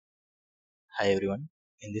Hi everyone,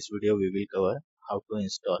 in this video we will cover how to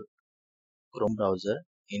install Chrome browser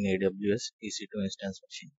in AWS EC2 Instance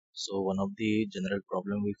machine. So one of the general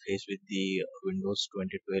problem we face with the Windows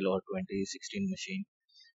 2012 or 2016 machine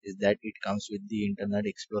is that it comes with the Internet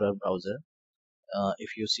Explorer browser.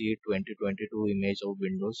 If you see 2022 image of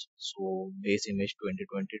Windows, so base image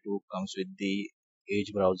 2022 comes with the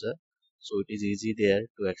Edge browser, so it is easy there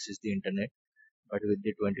to access the internet. But with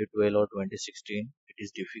the 2012 or 2016, it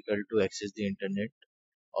is difficult to access the internet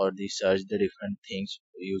or the search the different things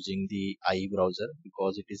using the IE browser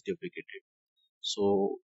because it is deprecated.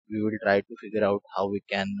 So we will try to figure out how we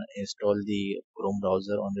can install the Chrome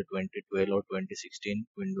browser on the 2012 or 2016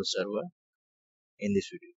 Windows server in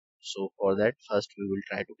this video. So for that, first we will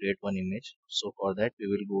try to create one image. So for that,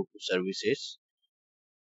 we will go to services,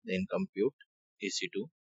 then compute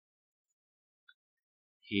EC2.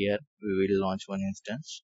 Here we will launch one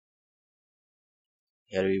instance.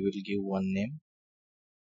 Here we will give one name.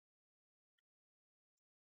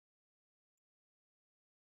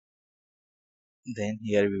 Then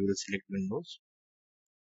here we will select Windows,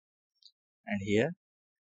 and here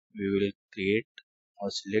we will create or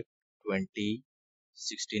select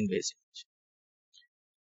 2016 base image.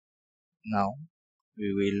 Now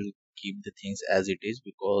we will keep the things as it is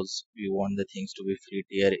because we want the things to be free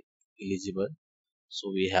tier eligible. So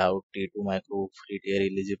we have T2 micro free tier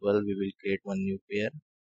eligible. We will create one new pair.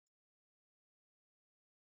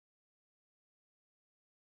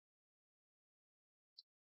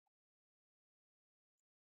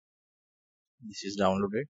 This is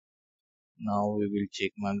downloaded. Now we will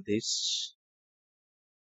check mark this.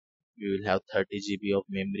 We will have 30 GB of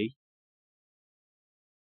memory.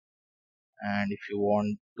 And if you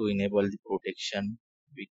want to enable the protection,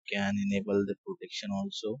 we can enable the protection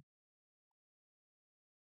also.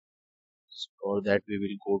 So for that we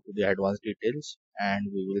will go to the advanced details and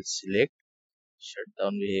we will select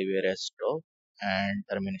shutdown behavior as stop and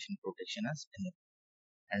termination protection as enable.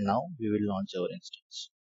 And now we will launch our instance.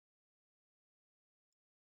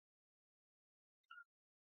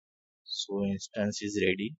 So instance is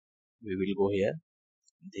ready. We will go here.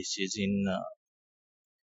 This is in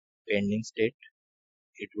pending state.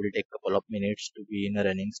 It will take a couple of minutes to be in a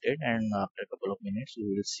running state, and after a couple of minutes we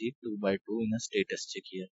will see 2 by 2 in a status check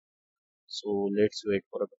here. So let's wait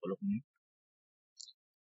for a couple of minutes.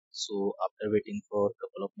 So after waiting for a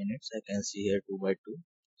couple of minutes, I can see here 2 by 2.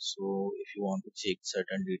 So if you want to check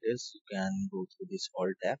certain details, you can go through these all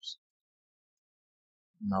tabs.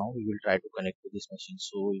 Now we will try to connect to this machine.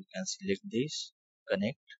 So you can select this,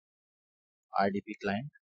 connect, RDP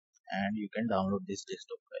client, and you can download this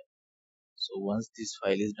desktop file. So once this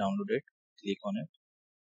file is downloaded, click on it,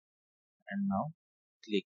 and now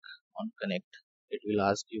click on connect. It will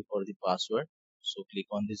ask you for the password. So click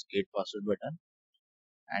on this get password button,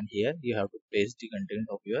 and here you have to paste the content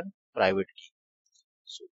of your private key.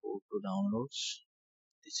 So go to downloads.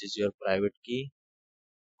 This is your private key.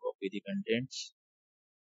 Copy the contents,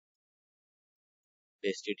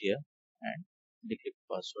 paste it here, and decrypt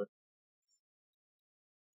password.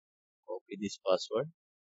 Copy this password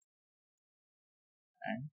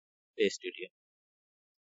and paste it here.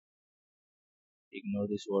 Ignore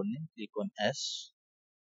this warning, click on S,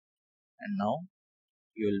 and now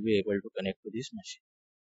you will be able to connect to this machine.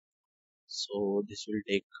 So this will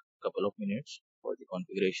take a couple of minutes for the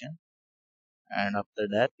configuration, and after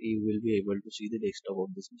that you will be able to see the desktop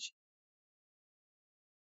of this machine.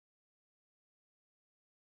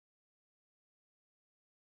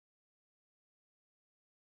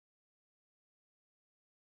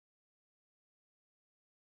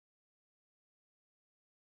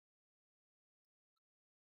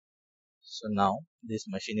 So now this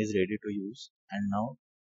machine is ready to use, and now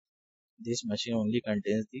this machine only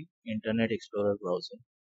contains the Internet Explorer browser.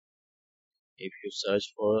 If you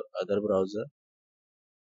search for other browser,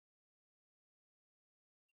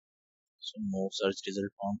 so no search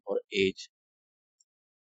result found for Edge,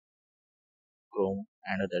 Chrome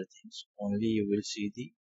and other things. Only you will see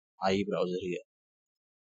the IE browser here.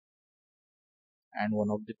 And one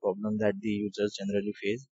of the problem that the users generally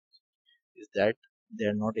face is that they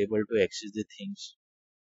are not able to access the things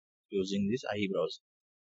using this IE browser.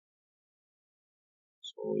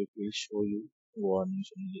 So it will show you warnings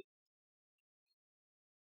only.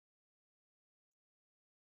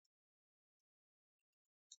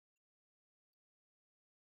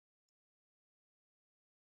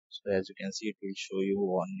 So as you can see, it will show you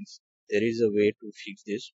warnings. There is a way to fix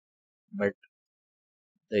this, but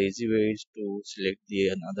the easy way is to select the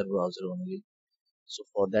another browser only. So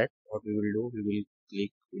for that, what we will do, we will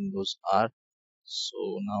click Windows R. So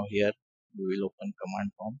now here we will open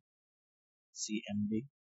command prompt cmd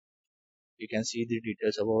You can see the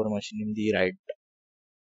details of our machine in the right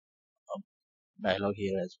dialog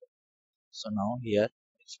here as well. So now here,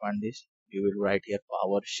 expand this. You will write here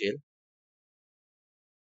PowerShell.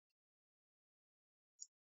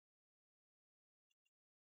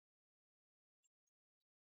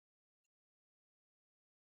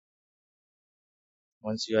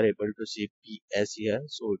 Once you are able to see PS here,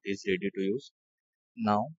 so it is ready to use.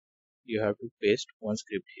 Now you have to paste one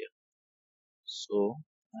script here. So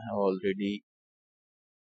I have already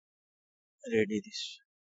ready this.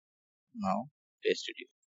 Now paste it here.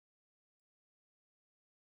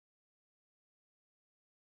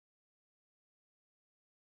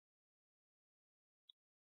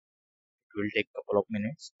 It will take couple of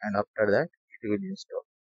minutes, and after that it will install.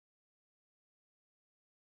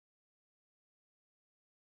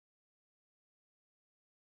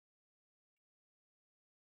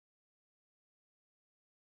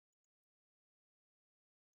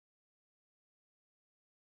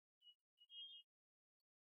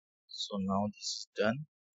 So now this is done.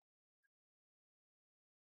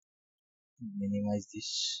 Minimize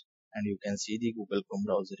this, and you can see the Google Chrome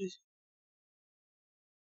browser is.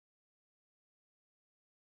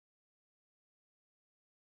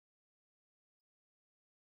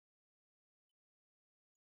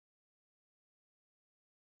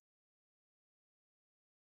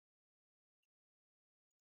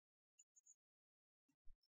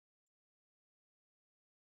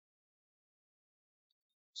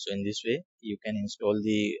 So in this way you can install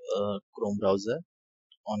the Chrome browser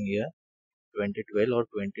on your 2012 or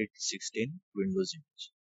 2016 Windows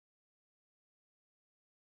image.